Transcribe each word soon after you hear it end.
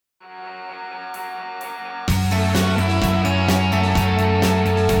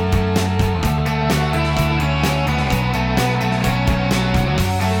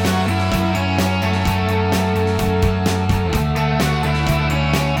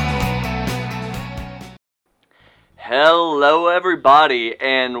Hello everybody,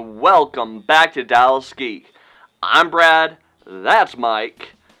 and welcome back to Dallas Geek. I'm Brad, that's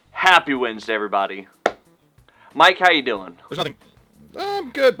Mike. Happy Wednesday, everybody. Mike, how you doing? There's nothing.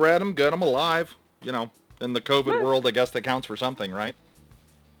 I'm good, Brad. I'm good. I'm alive. You know, in the COVID world, I guess that counts for something, right?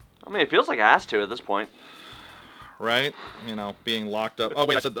 I mean, it feels like it has to at this point. Right? You know, being locked up. Oh,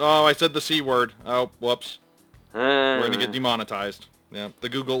 wait, I said the C word. Oh, whoops. We're going to get demonetized. Yeah, the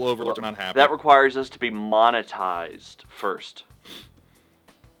Google overlords are not happy. That requires us to be monetized first.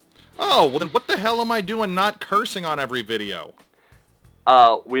 Oh, well then what the hell am I doing not cursing on every video?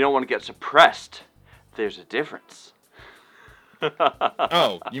 We don't want to get suppressed. There's a difference.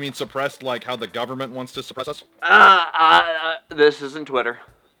 Oh, you mean suppressed like how the government wants to suppress us? This isn't Twitter.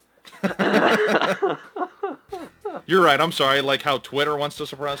 You're right, I'm sorry, like how Twitter wants to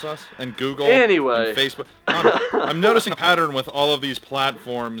suppress us, and Google, anyway. and Facebook. I'm noticing a pattern with all of these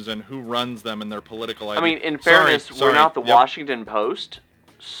platforms and who runs them and their political ideas. I mean, in fairness, sorry. We're not the Washington Post,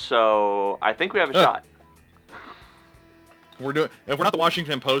 so I think we have a shot. If we're not the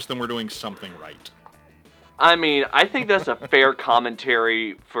Washington Post, then we're doing something right. I mean, I think that's a fair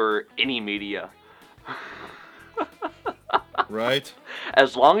commentary for any media. Right?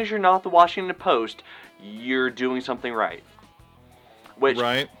 As long as you're not the Washington Post, you're doing something right. Which,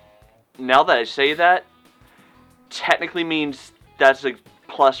 right. Now that I say that, technically means that's a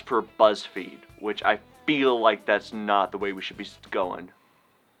plus for BuzzFeed, which I feel like that's not the way we should be going.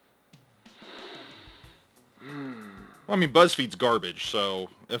 Well, I mean, BuzzFeed's garbage, so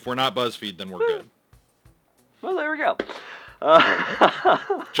if we're not BuzzFeed, then we're good. Well, there we go.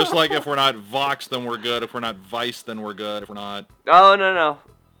 Just like if we're not Vox, then we're good. If we're not Vice, then we're good. If we're not... Oh, no.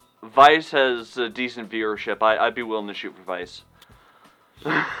 Vice has a decent viewership. I'd be willing to shoot for Vice.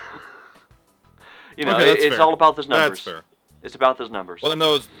 You know, okay, it's all about those numbers. That's fair. It's about those numbers. Well,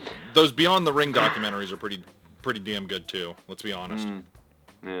 then those Beyond the Ring documentaries are pretty damn good, too. Let's be honest.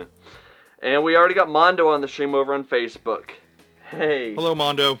 Yeah. And we already got Mondo on the stream over on Facebook. Hey. Hello,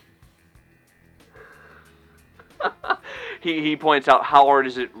 Mondo. He points out, how hard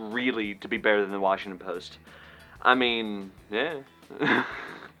is it really to be better than the Washington Post? I mean, yeah. I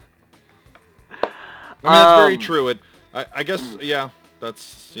mean, that's very true. I guess,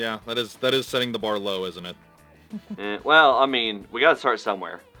 that is setting the bar low, isn't it? Yeah, well, I mean, we gotta start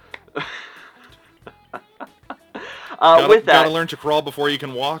somewhere. Gotta learn to crawl before you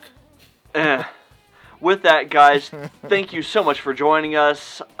can walk. With that, guys, thank you so much for joining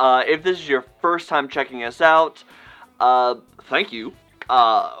us. If this is your first time checking us out, thank you.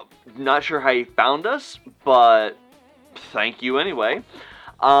 Not sure how you found us, but thank you anyway.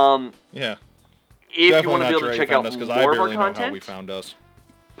 Yeah. If you want to be able to check out more of our content, know how we found us.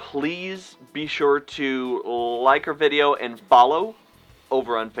 Please be sure to like our video and follow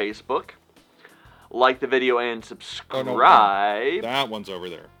over on Facebook. Like the video and subscribe. Oh, no, that one's over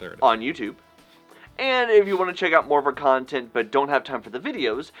there. There it is. On YouTube. And if you want to check out more of our content but don't have time for the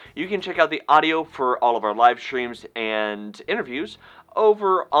videos, you can check out the audio for all of our live streams and interviews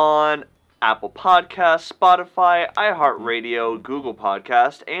over on Apple Podcasts, Spotify, iHeartRadio, Google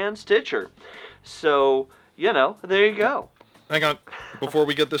Podcast, and Stitcher. So, there you go. Hang on. Before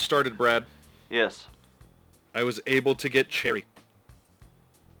we get this started, Brad. Yes. I was able to get cherry.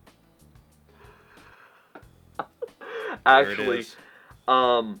 Actually,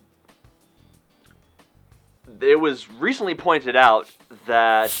 it was recently pointed out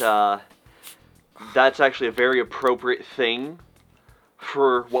that that's actually a very appropriate thing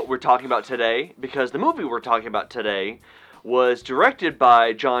for what we're talking about today, because the movie we're talking about today was directed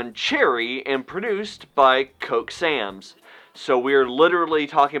by John Cherry and produced by Coke Sam's. So we're literally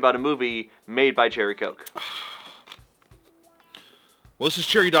talking about a movie made by Cherry Coke. Well, this is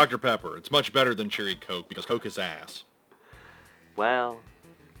Cherry Dr. Pepper. It's much better than Cherry Coke because Coke is ass. Well,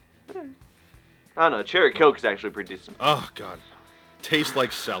 I don't know. Cherry Coke is actually pretty decent. Oh, God. Tastes like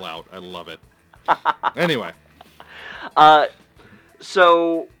Sellout. I love it. Anyway.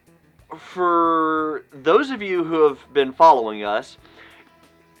 So, for those of you who have been following us,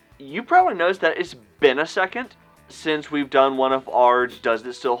 you probably noticed that it's been a second since we've done one of our Does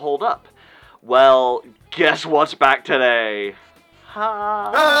It Still Hold Up? Well, guess what's back today?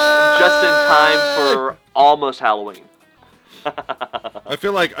 Just in time for almost Halloween. I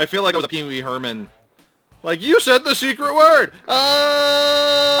feel like it was a Pee Wee Herman. Like, you said the secret word.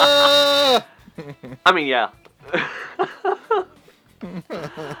 I mean, yeah.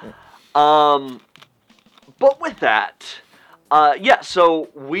 But with that, so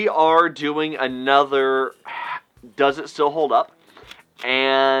we are doing another Does It Still Hold Up?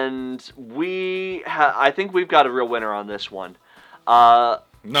 And I think we've got a real winner on this one. No,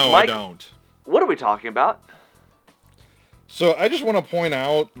 Mike, I don't. What are we talking about? So I just want to point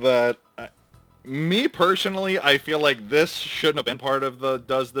out that me personally, I feel like this shouldn't have been part of the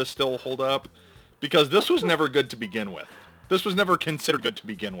Does This Still Hold Up? Because this was never good to begin with. This was never considered good to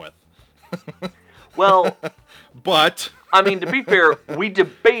begin with. Well, but I mean, to be fair, we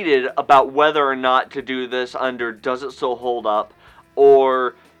debated about whether or not to do this under Does It Still Hold Up,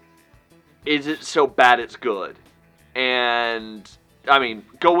 or Is It So Bad It's Good? And, I mean,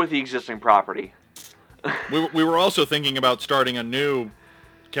 go with the existing property. we were also thinking about starting a new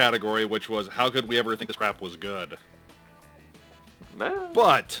category, which was, how could we ever think this crap was good?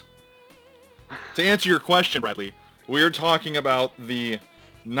 But, to answer your question, Bradley, we're talking about the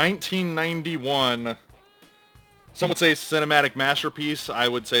 1991, some would say cinematic masterpiece. I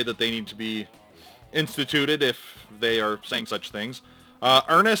would say that they need to be instituted if they are saying such things.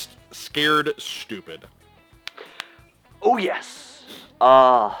 Ernest Scared Stupid. Oh, yes.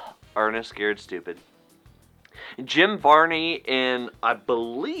 Ernest Scared Stupid. Jim Varney in, I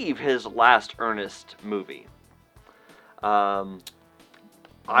believe, his last Ernest movie. I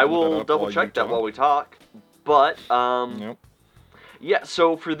will double check that while we talk. But, Yep. yeah,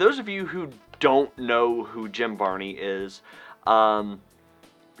 so for those of you who don't know who Jim Varney is,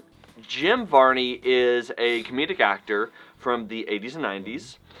 Jim Varney is a comedic actor from the 80s and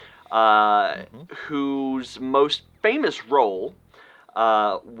 90s, whose most famous role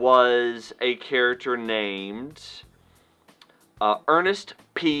was a character named Ernest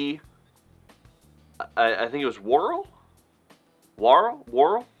P. I think it was Worrell?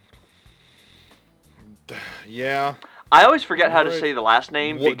 Worrell? Yeah. I always forget how to say the last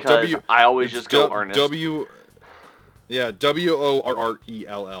name because I always just go Ernest. Worrell. I'm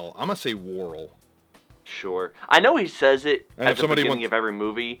going to say Worrell. Sure. I know he says it at the beginning of every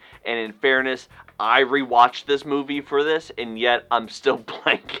movie, and in fairness, I rewatched this movie for this, and yet I'm still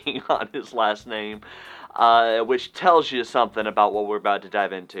blanking on his last name, which tells you something about what we're about to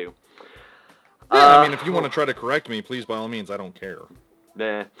dive into. Yeah, I mean, if you want to try to correct me, please, by all means, I don't care.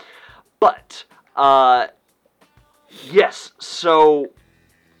 Nah. But, yes, so,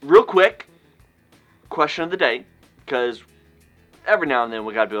 real quick, question of the day, because every now and then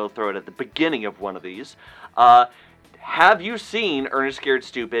we gotta be able to throw it at the beginning of one of these. Have you seen Ernest Scared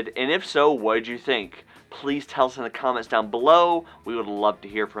Stupid? And if so, what did you think? Please tell us in the comments down below. We would love to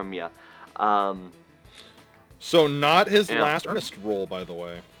hear from you. So not his last Ernest role, by the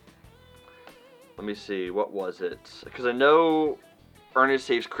way. Let me see. What was it? Because I know Ernest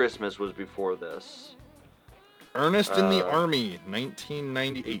Saves Christmas was before this. Ernest in the Army,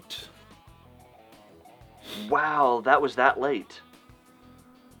 1998. Wow, that was that late.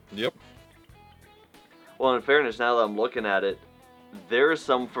 Yep. Well, in fairness, now that I'm looking at it, there are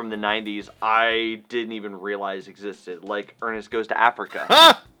some from the 90s I didn't even realize existed, like Ernest Goes to Africa.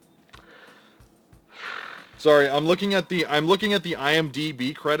 Ha! Sorry, I'm looking at the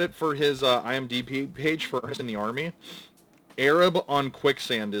IMDb credit for his IMDb page for Ernest in the Army. Arab on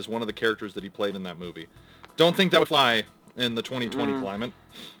Quicksand is one of the characters that he played in that movie. Don't think that would fly in the 2020 climate.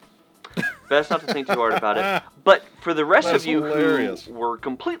 Best not to think too hard about it. But for the rest of you hilarious. Who were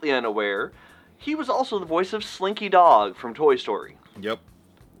completely unaware, he was also the voice of Slinky Dog from Toy Story. Yep.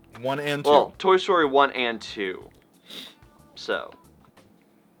 1 and 2. Well, Toy Story 1 and 2. So.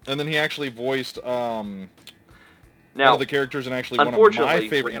 And then he actually voiced one of the characters in actually one of my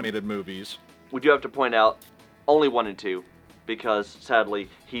favorite animated movies. We do have to point out only 1 and 2, because sadly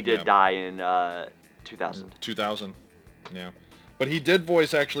he did die in 2000. 2000, yeah. But he did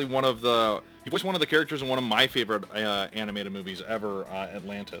voice actually one of the characters in one of my favorite animated movies ever,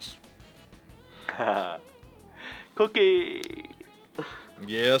 Atlantis. Cookie.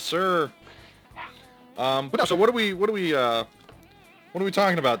 Yes, sir. But no, so what are we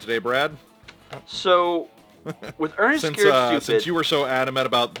talking about today, Brad? So, with Ernest Scared Stupid, since you were so adamant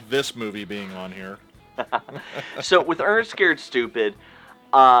about this movie being on here. So with Ernest Scared Stupid,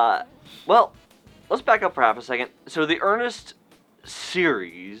 well, let's back up for half a second. So the Ernest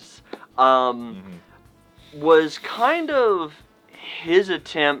series was kind of his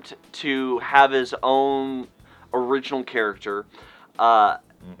attempt to have his own original character, kind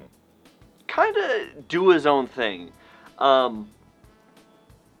of do his own thing. Now,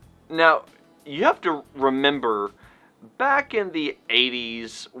 you have to remember, back in the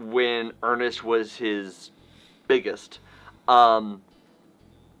 80s when Ernest was his biggest,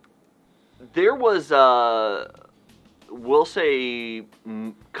 there was we'll say,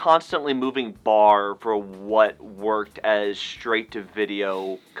 constantly moving bar for what worked as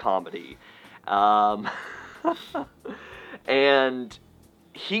straight-to-video comedy. And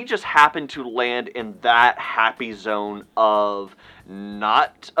he just happened to land in that happy zone of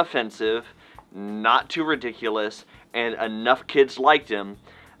not offensive, not too ridiculous, and enough kids liked him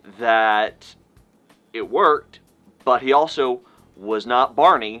that it worked, but he also was not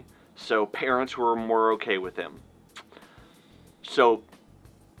Barney, so parents were more okay with him. So,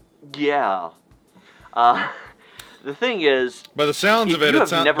 yeah. The thing is, by the sounds of it,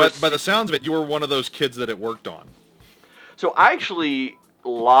 by the sounds of it, you were one of those kids that it worked on. So I actually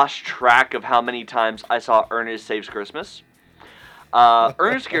lost track of how many times I saw Ernest Saves Christmas.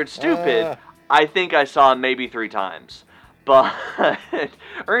 Ernest Scared Stupid, I think I saw maybe 3 times. But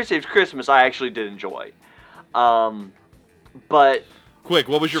Ernest Saves Christmas, I actually did enjoy. But quick,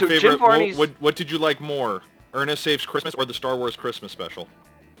 what was your favorite? Jim Varney's, what did you like more, Ernest Saves Christmas or the Star Wars Christmas special?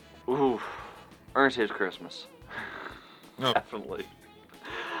 Ooh, Ernest Saves Christmas. Oh. Definitely.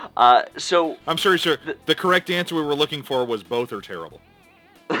 So I'm sorry, sir. The correct answer we were looking for was both are terrible.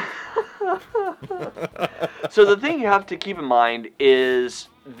 So the thing you have to keep in mind is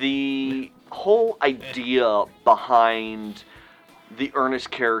the whole idea behind the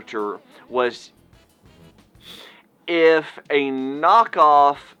Ernest character was if a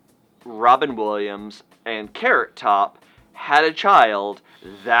knockoff Robin Williams and Carrot Top had a child,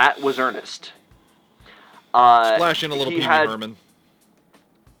 that was Ernest. Splash in a little Pee Wee Herman.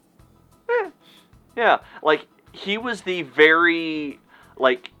 Yeah, like, he was the very,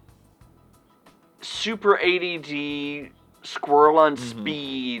 like, super ADD, squirrel on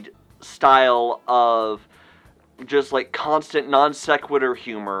speed style of just, like, constant non sequitur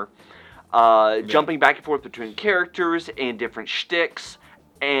humor, jumping back and forth between characters and different shticks,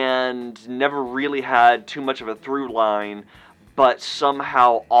 and never really had too much of a through line, but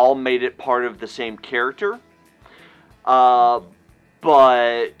somehow all made it part of the same character. But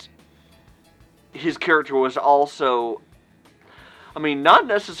his character was also, I mean, not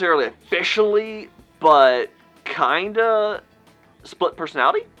necessarily officially, but kinda split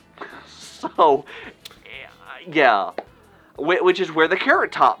personality. So, yeah. Which is where the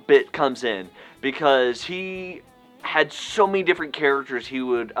Carrot Top bit comes in, because he had so many different characters he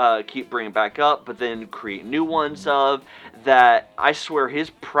would keep bringing back up, but then create new ones of, that I swear his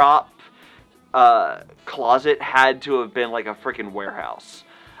prop closet had to have been like a freaking warehouse.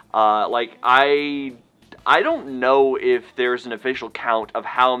 Like, I don't know if there's an official count of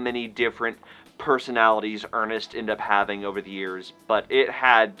how many different personalities Ernest ended up having over the years, but it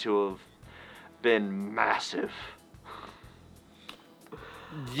had to have been massive.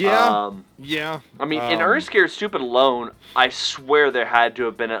 Yeah. Yeah. I mean, in Ernest Scared Stupid alone, I swear there had to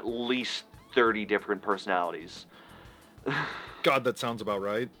have been at least 30 different personalities. God, that sounds about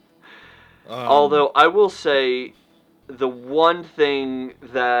right. Although, I will say, the one thing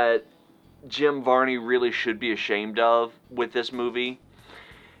that Jim Varney really should be ashamed of with this movie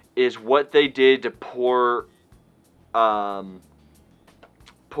is what they did to poor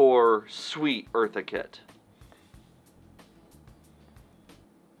sweet Eartha Kitt.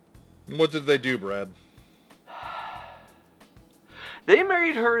 What did they do, Brad? They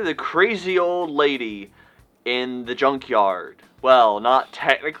married her the crazy old lady in the junkyard. Well, not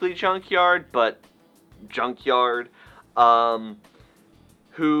technically junkyard, but junkyard. Who,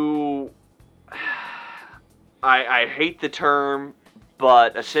 I hate the term,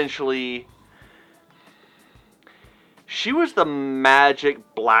 but essentially, she was the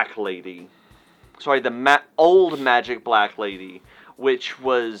magic black lady. Sorry, the old magic black lady, which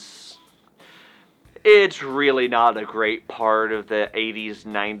was, it's really not a great part of the 80s,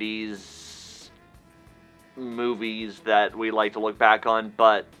 90s movies that we like to look back on,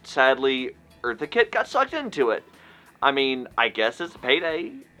 but sadly, Eartha Kitt got sucked into it. I mean, I guess it's a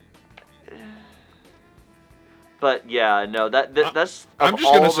payday. But yeah, no, that's I'm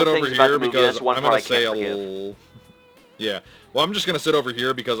just gonna sit over here because I'm gonna say a little. Yeah, well, I'm just gonna sit over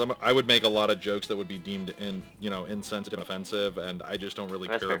here because I would make a lot of jokes that would be deemed insensitive and offensive, and I just don't really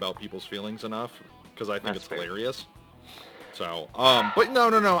care about people's feelings enough because I think it's hilarious. So, but no,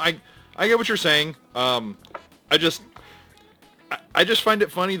 I get what you're saying. I just find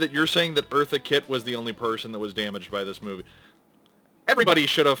it funny that you're saying that Eartha Kitt was the only person that was damaged by this movie. Everybody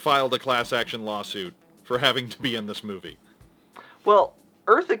should have filed a class action lawsuit for having to be in this movie. Well,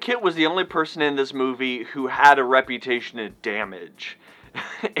 Eartha Kitt was the only person in this movie who had a reputation of damage.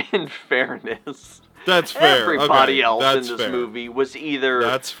 In fairness. That's fair. Everybody else in this movie was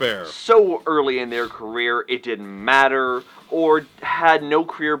either so early in their career it didn't matter, or had no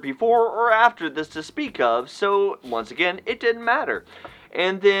career before or after this to speak of, so once again, it didn't matter.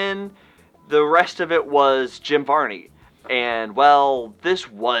 And then the rest of it was Jim Varney. And, well, this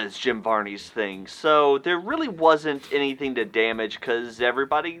was Jim Varney's thing, so there really wasn't anything to damage, because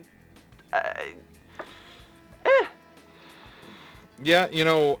everybody... Yeah,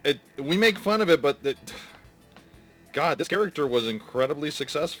 we make fun of it, but God, this character was incredibly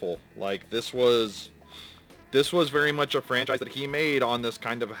successful. Like, this was very much a franchise that he made on this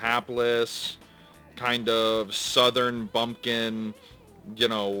kind of hapless, kind of southern bumpkin, you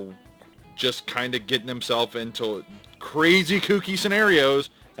know, just kind of getting himself into crazy kooky scenarios,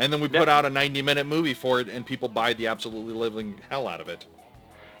 and then we Yeah. put out a 90-minute movie for it, and people buy the absolutely living hell out of it.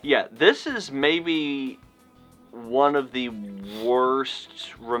 Yeah, this is maybe one of the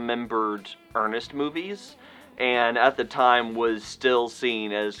worst remembered Ernest movies, and at the time was still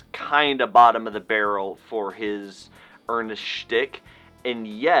seen as kind of bottom of the barrel for his Ernest shtick, and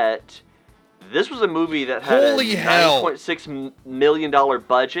yet this was a movie that had Holy a hell! $9.6 million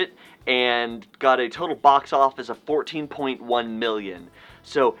budget and got a total box office of $14.1 million.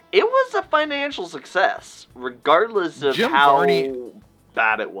 So it was a financial success, regardless of how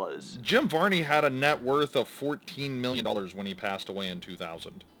bad it was. Jim Varney had a net worth of $14 million when he passed away in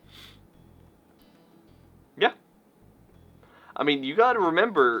 2000. Yeah. I mean, you got to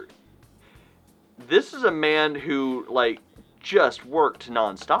remember, this is a man who, like, just worked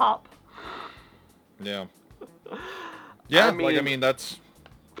nonstop. Yeah. Yeah, I mean, that's...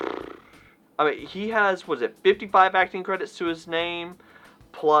 I mean, he has, 55 acting credits to his name,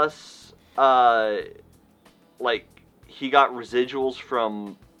 plus, like, he got residuals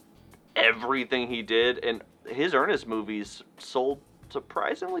from everything he did, and his Ernest movies sold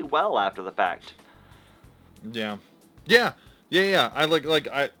surprisingly well after the fact. Yeah. Yeah. I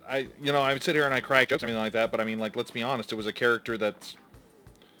I would sit here and I crack jokes, something like that, but I mean, like, let's be honest, it was a character that's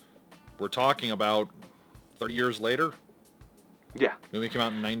we're talking about 30 years later. Yeah. The movie came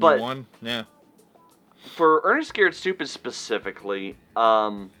out in 91. But yeah. For Ernest Scared Stupid specifically,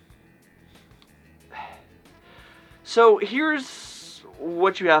 so here's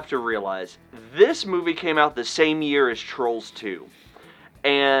what you have to realize. This movie came out the same year as Trolls 2.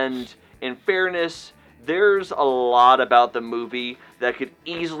 And in fairness, there's a lot about the movie that could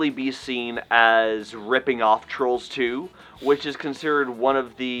easily be seen as ripping off Trolls 2, which is considered one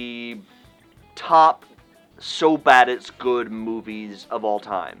of the top so bad it's good movies of all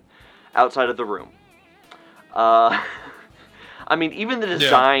time, outside of The Room. I mean, even the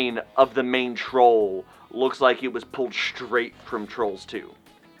design of the main troll looks like it was pulled straight from Trolls 2.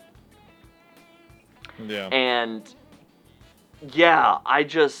 Yeah. And yeah, I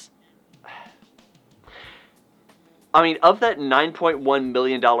mean, of that $9.1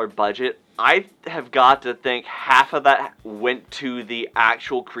 million budget, I have got to think half of that went to the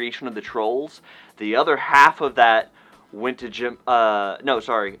actual creation of the trolls. The other half of that went to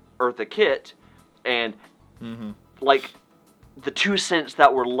Eartha Kitt, and like the 2 cents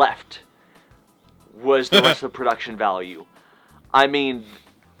that were left was the rest of the production value. I mean,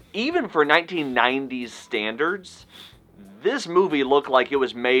 even for 1990s standards, this movie looked like it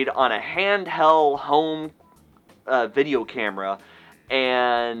was made on a handheld home video camera,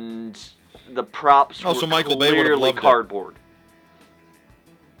 and the props were Michael Bay would have clearly loved cardboard.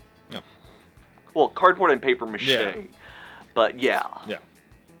 Yeah. Well, cardboard and paper mache. Yeah. But yeah. Yeah.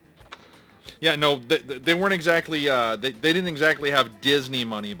 Yeah, no, they weren't exactly, they didn't exactly have Disney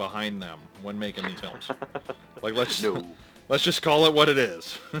money behind them when making these films. Like, let's just call it what it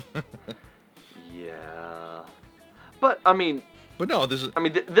is. Yeah. But, I mean... But no, this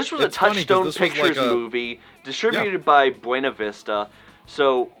was a Touchstone Pictures movie, distributed by Buena Vista.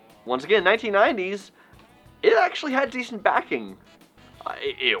 So, once again, 1990s, it actually had decent backing.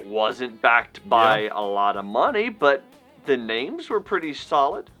 It wasn't backed by a lot of money, but the names were pretty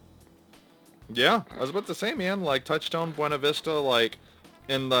solid. Yeah, I was about to say, man, like Touchstone, Buena Vista, like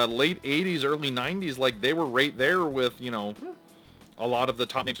in the late 80s, early 90s, like they were right there with, a lot of the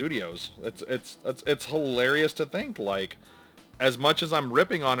top name studios. It's hilarious to think, like, as much as I'm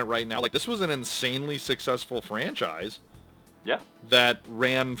ripping on it right now, like this was an insanely successful franchise. Yeah. That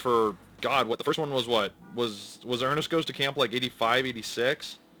ran for, God, what the first one was what? Was Ernest Goes to Camp like 85,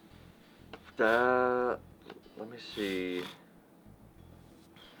 86? Let me see.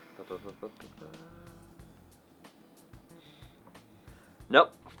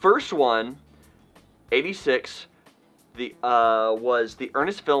 Nope. First one, 86, was the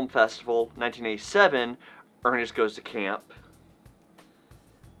Ernest Film Festival, 1987, Ernest Goes to Camp.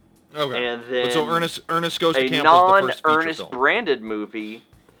 Okay. And then so Ernest Goes to Camp was the first feature film. A non-Ernest branded movie,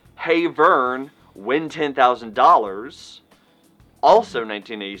 Hey Vern, Win $10,000, also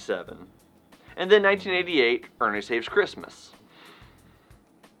 1987. And then 1988, Ernest Saves Christmas.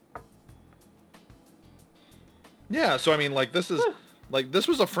 Yeah, so I mean, like, this was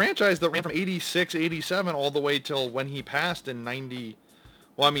a franchise that ran from 86, 87 all the way till when he passed in 90.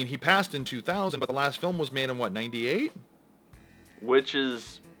 Well, I mean, he passed in 2000, but the last film was made in what, 98? which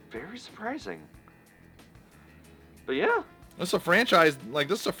is very surprising. But yeah. This is a franchise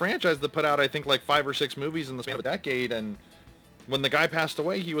that put out, I think, like 5 or 6 movies in the span of a decade, and when the guy passed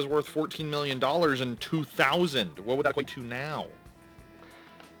away, he was worth $14 million in 2000. What would that equate to now?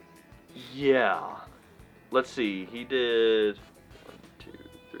 Yeah. Let's see. He did 1, 2,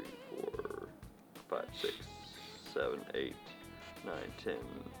 3, 4, 5, 6, 7, 8, 9, 10,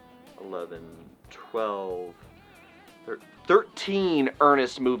 11, 12, 13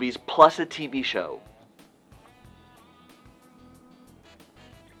 Ernest movies plus a TV show.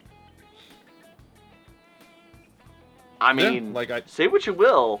 I mean, say what you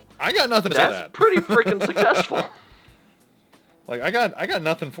will. I got nothing to say to that. That's pretty freaking successful. Like, I got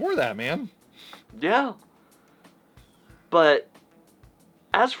nothing for that, man. Yeah. But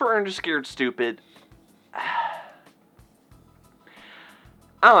as for Ernest Scared Stupid, I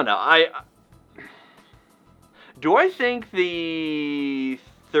don't know. Do I think the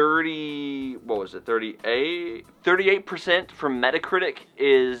 38% from Metacritic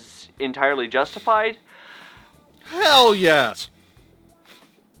is entirely justified? Hell yes.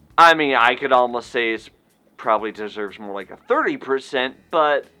 I mean, I could almost say it probably deserves more like a 30%,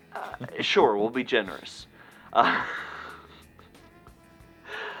 but sure, we'll be generous. We're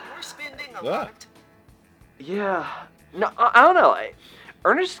spending a lot. Yeah. No, I don't know.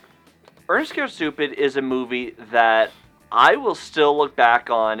 Ernest Scared Stupid is a movie that I will still look back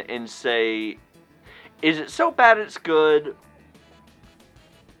on and say, is it so bad it's good?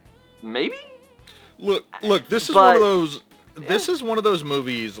 Maybe? Look, this is one of those... This is one of those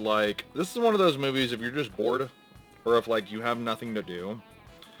movies, if you're just bored, or if, like, you have nothing to do.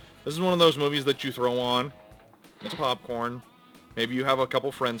 This is one of those movies that you throw on, it's popcorn, maybe you have a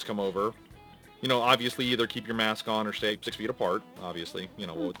couple friends come over. You know, obviously, either keep your mask on or stay 6 feet apart, obviously, you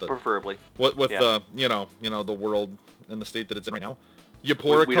know. With the, preferably. The, you know, the world and the state that it's in right now. You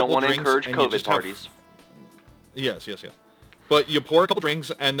pour we a couple don't want drinks... to encourage and COVID parties. Yes. But you pour a couple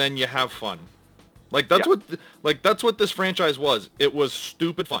drinks, and then you have fun. That's what this franchise was. It was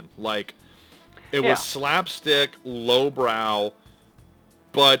stupid fun. Like, it was slapstick, lowbrow,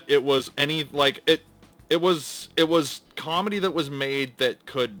 but it was it was comedy that was made that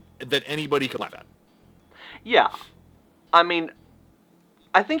anybody could laugh at. Yeah. I mean,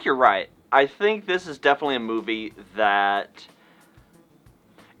 I think you're right. I think this is definitely a movie that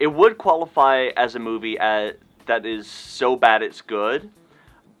it would qualify as a movie that is so bad it's good.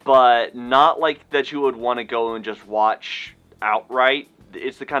 But not like that you would want to go and just watch outright.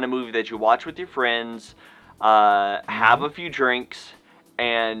 It's the kind of movie that you watch with your friends, have a few drinks,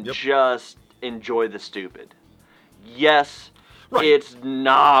 and just enjoy the stupid. Yes, It's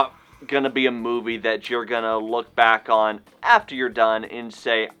not going to be a movie that you're going to look back on after you're done and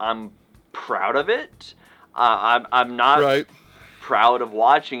say, I'm proud of it. I'm not proud of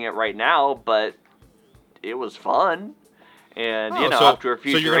watching it right now, but it was fun. And after a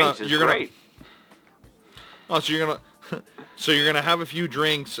few drinks, it's great. So you're gonna have a few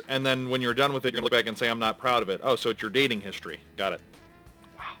drinks, and then when you're done with it, you're gonna look back and say, "I'm not proud of it." Oh, so it's your dating history. Got it.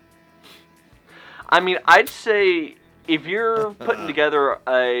 Wow. I mean, I'd say if you're putting together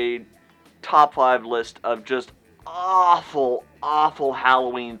a top 5 list of just awful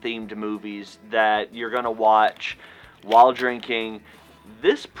Halloween-themed movies that you're gonna watch while drinking,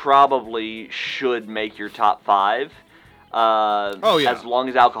 this probably should make your top 5. As long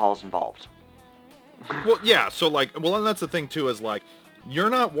as alcohol's involved. Well, yeah, so, and that's the thing, too, is, you're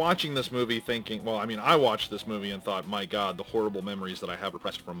not watching this movie thinking, I watched this movie and thought, my God, the horrible memories that I have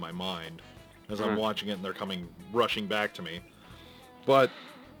repressed from my mind as I'm watching it and they're rushing back to me. But,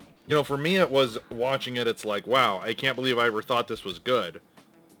 for me, it was watching it, it's like, wow, I can't believe I ever thought this was good.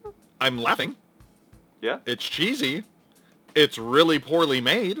 I'm laughing. Yeah. It's cheesy. It's really poorly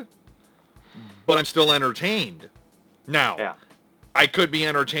made. But I'm still entertained. Now, I could be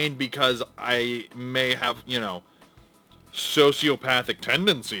entertained because I may have, sociopathic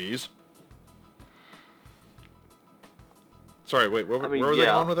tendencies. Sorry, wait, where was I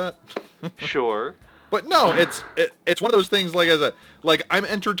going with that? Sure. But no, it's one of those things, I'm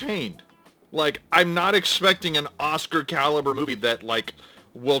entertained. I'm not expecting an Oscar caliber movie that,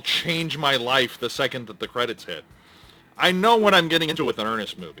 will change my life the second that the credits hit. I know what I'm getting into with an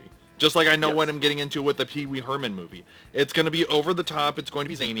Ernest movie. Just like I know what I'm getting into with the Pee Wee Herman movie. It's going to be over the top. It's going to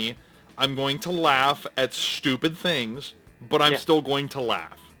be zany. I'm going to laugh at stupid things, but I'm still going to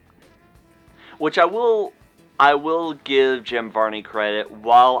laugh. Which I will give Jim Varney credit.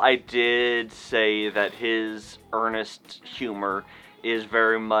 While I did say that his Ernest humor is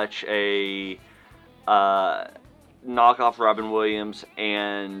very much a knockoff Robin Williams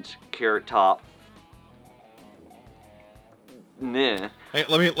and Carrot Top, Nah. Hey,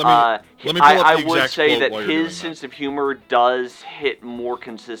 let me pull I up the exact would say quote that while you're doing his sense of humor does hit more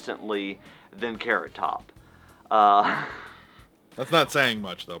consistently than Carrot Top. That's not saying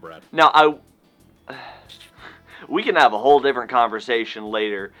much, though, Brad. Now, we can have a whole different conversation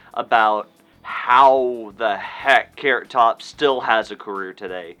later about how the heck Carrot Top still has a career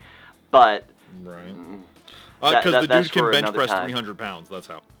today, but Right. Because the that's dude can for bench another press time. 300 pounds. That's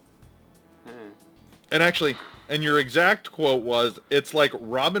how. And actually, and your exact quote was, "It's like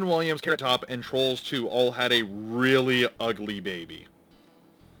Robin Williams, Carrot Top, and Trolls 2 all had a really ugly baby."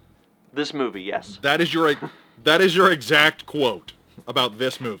 This movie, yes. That is your exact quote about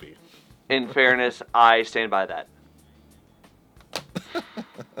this movie. In fairness, I stand by that.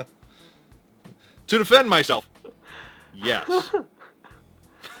 To defend myself, yes.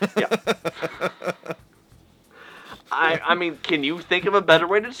 Yeah. I mean, can you think of a better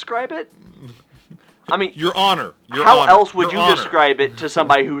way to describe it? I mean, Your Honor. how else would Your you Honor. describe it to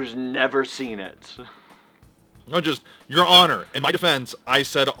somebody who's never seen it? No, just, Your Honor. In my defense, I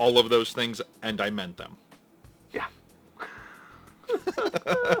said all of those things, and I meant them. Yeah.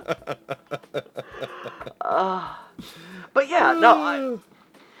 But yeah, no.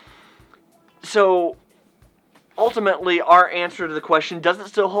 So ultimately, our answer to the question, does it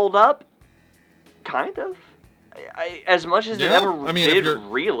still hold up? Kind of. As much as it Yeah, ever I mean, if did, you're-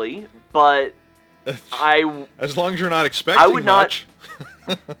 really. But As long as you're not expecting I would not-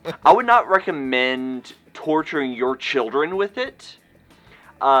 much. I would not recommend torturing your children with it.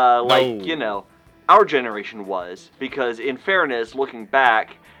 Like, No. our generation was. Because in fairness, looking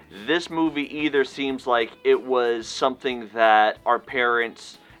back, this movie either seems like it was something that our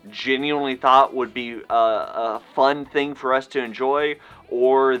parents genuinely thought would be a fun thing for us to enjoy,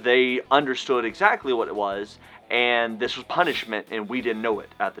 or they understood exactly what it was, and this was punishment, and we didn't know it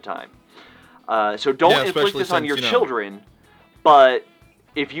at the time. So don't inflict especially this on since, your you know- children, but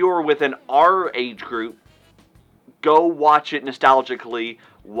if you're within our age group, go watch it nostalgically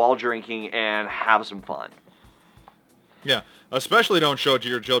while drinking and have some fun. Yeah, especially don't show it to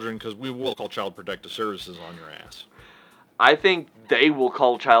your children, because we will call Child Protective Services on your ass. I think they will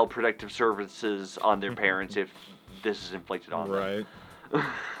call Child Protective Services on their parents if this is inflicted on them.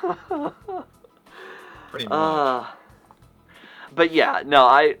 Right. Pretty much. But yeah, no,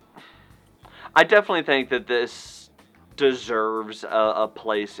 I definitely think that this deserves a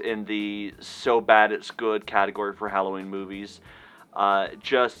place in the so bad it's good category for Halloween movies.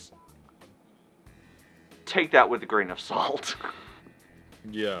 Just take that with a grain of salt.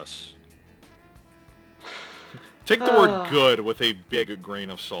 Yes. Take the word good with a big grain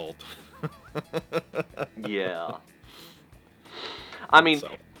of salt. Yeah. I mean, So.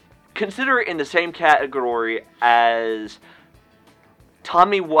 consider it in the same category as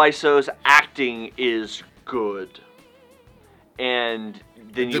Tommy Wiseau's acting is good. And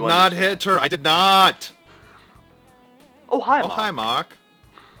then you Did not hit her. I did not. Oh, hi, Oh, Mom. hi, Mock.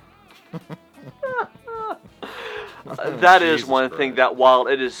 That is Jesus one Christ. thing that while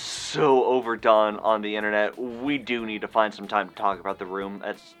it is so overdone on the internet, we do need to find some time to talk about The Room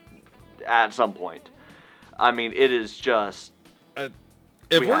at some point. I mean, it is just... If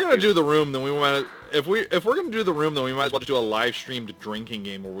We we're have gonna to. do The Room, then we want to. If we're gonna do The Room, then we might as well just do a live streamed drinking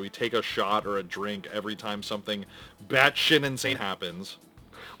game where we take a shot or a drink every time something batshit insane happens.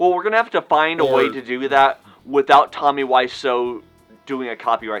 Well, we're going to have to find a way Or- to do that without Tommy Wiseau doing a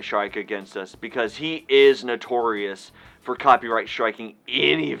copyright strike against us, because he is notorious for copyright striking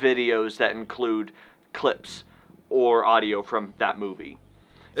any videos that include clips or audio from that movie.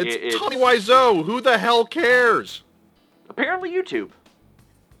 It's Tommy Wiseau. Who the hell cares? Apparently YouTube.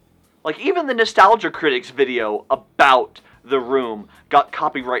 Like, even the Nostalgia Critics video about The Room got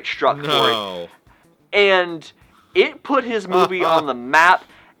copyright struck for it. No. And it put his movie on the map,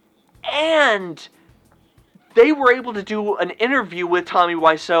 and they were able to do an interview with Tommy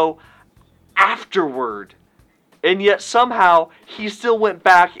Wiseau afterward. And yet somehow he still went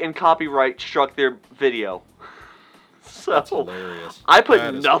back and copyright struck their video. So That's hilarious. I put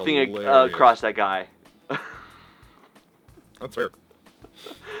That is nothing hilarious. across that guy. That's fair.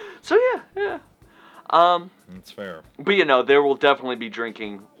 So yeah. That's fair. But there will definitely be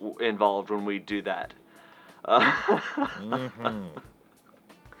drinking involved when we do that. Mm-hmm.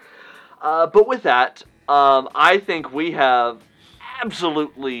 But with that, I think we have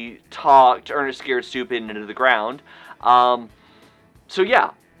absolutely talked Ernest Scared Stupid into the ground. So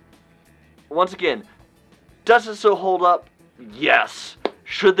yeah, once again, does it still hold up? Yes.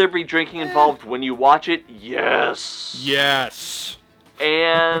 Should there be drinking involved when you watch it? Yes. Yes.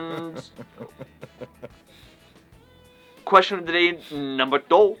 And question of the day number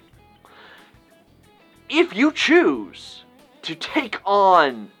 2. If you choose to take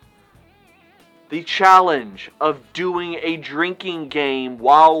on the challenge of doing a drinking game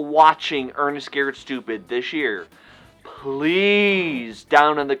while watching Ernest Scared Stupid this year, please,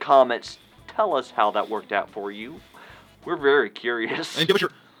 down in the comments, tell us how that worked out for you. We're very curious.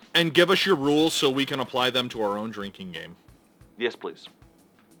 And give us your rules so we can apply them to our own drinking game. Yes, please.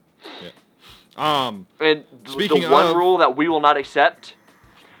 Yeah. And the one rule that we will not accept: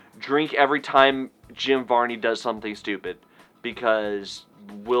 drink every time Jim Varney does something stupid, because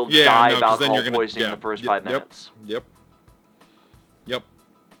we'll die of alcohol poisoning in the first 5 minutes. Yep.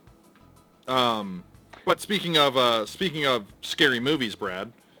 But speaking of scary movies,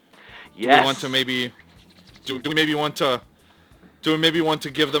 Brad. Yes. Do we maybe want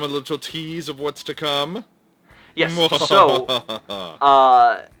to give them a little tease of what's to come? Yes. So,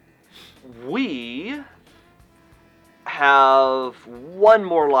 we have one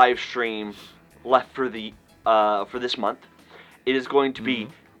more live stream left for this month. It is going to be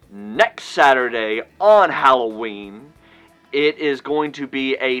next Saturday on Halloween. It is going to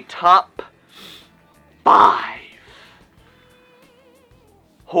be a top 5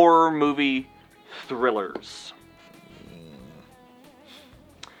 horror movie thrillers.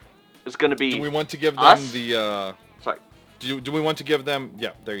 It's going to be. Do we want to give them us? Sorry. Do we want to give them?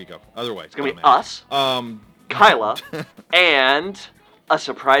 Yeah, there you go. Other way. It's going to be us, Kyla, and a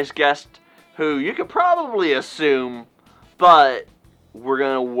surprise guest who you could probably assume, but we're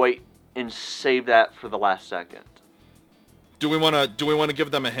going to wait and save that for the last second. Do we want to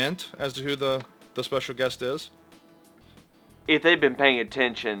give them a hint as to who the special guest is? If they've been paying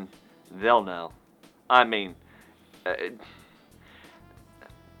attention, they'll know. I mean,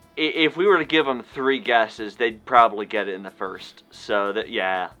 if we were to give them 3 guesses, they'd probably get it in the first. So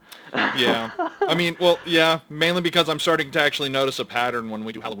yeah. Yeah. I mean, well, yeah, mainly because I'm starting to actually notice a pattern when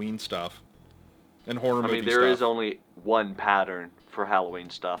we do Halloween stuff and horror movie stuff. I mean, there is only one pattern for Halloween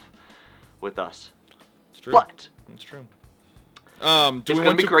stuff with us. It's true. But it's true. Do we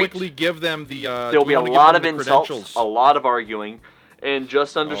want to quickly give them the? There'll be a lot of insults, a lot of arguing, and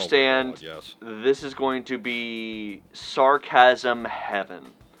just understand this is going to be sarcasm heaven.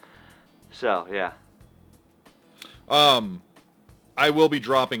 So yeah. I will be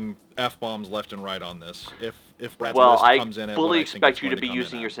dropping F-bombs left and right on this. If Brad's list comes in, I fully expect you to be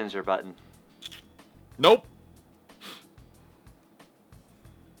using your censor button. Nope.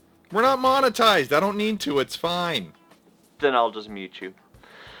 We're not monetized. I don't need to. It's fine. Then I'll just mute you.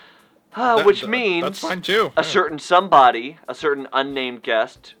 Which means that's fine too. A certain somebody, a certain unnamed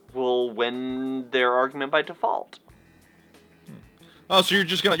guest, will win their argument by default. Oh, so you're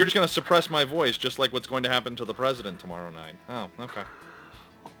just gonna suppress my voice, just like what's going to happen to the president tomorrow night. Oh, okay.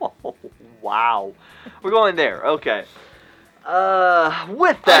 Oh, wow, we're going there. Okay.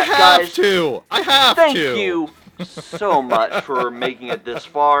 With that, guys, I have to. Thank you so much for making it this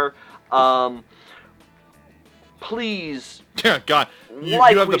far. Please, God, you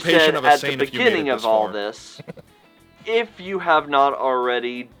like have we the patience said of a at saint the if you made it beginning this of all far. this, if you have not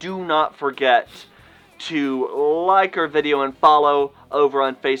already, do not forget to like our video and follow over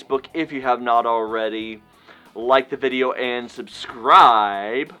on Facebook if you have not already. Like the video and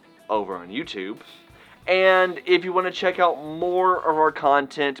subscribe over on YouTube. And if you want to check out more of our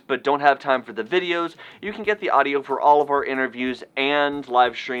content but don't have time for the videos, you can get the audio for all of our interviews and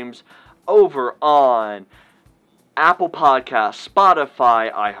live streams over on Apple Podcasts,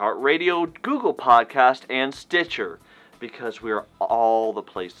 Spotify, iHeartRadio, Google Podcast, and Stitcher, because we are all the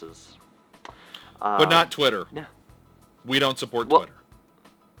places. But not Twitter. Yeah. We don't support Twitter.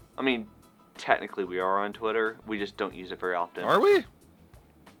 I mean, technically we are on Twitter. We just don't use it very often. Are we?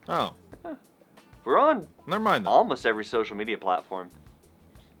 Oh. Yeah. We're on Never mind then. almost every social media platform.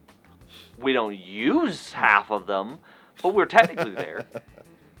 We don't use half of them, but we're technically there.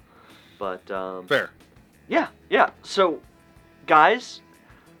 But, fair. Yeah. So, guys,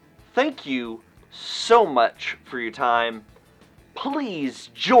 thank you so much for your time. Please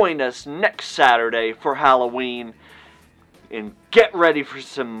join us next Saturday for Halloween and get ready for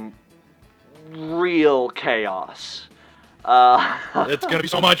some real chaos. It's going to be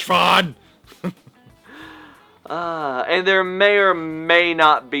so much fun! And there may or may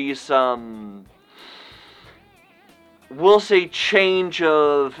not be some, we'll say, change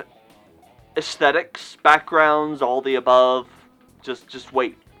of aesthetics, backgrounds, all the above. Just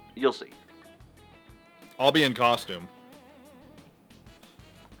wait. You'll see. I'll be in costume.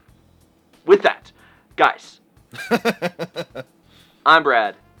 With that, guys, I'm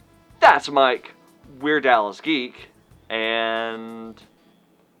Brad. That's Mike. We're Dallas Geek. And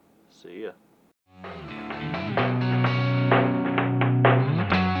see ya.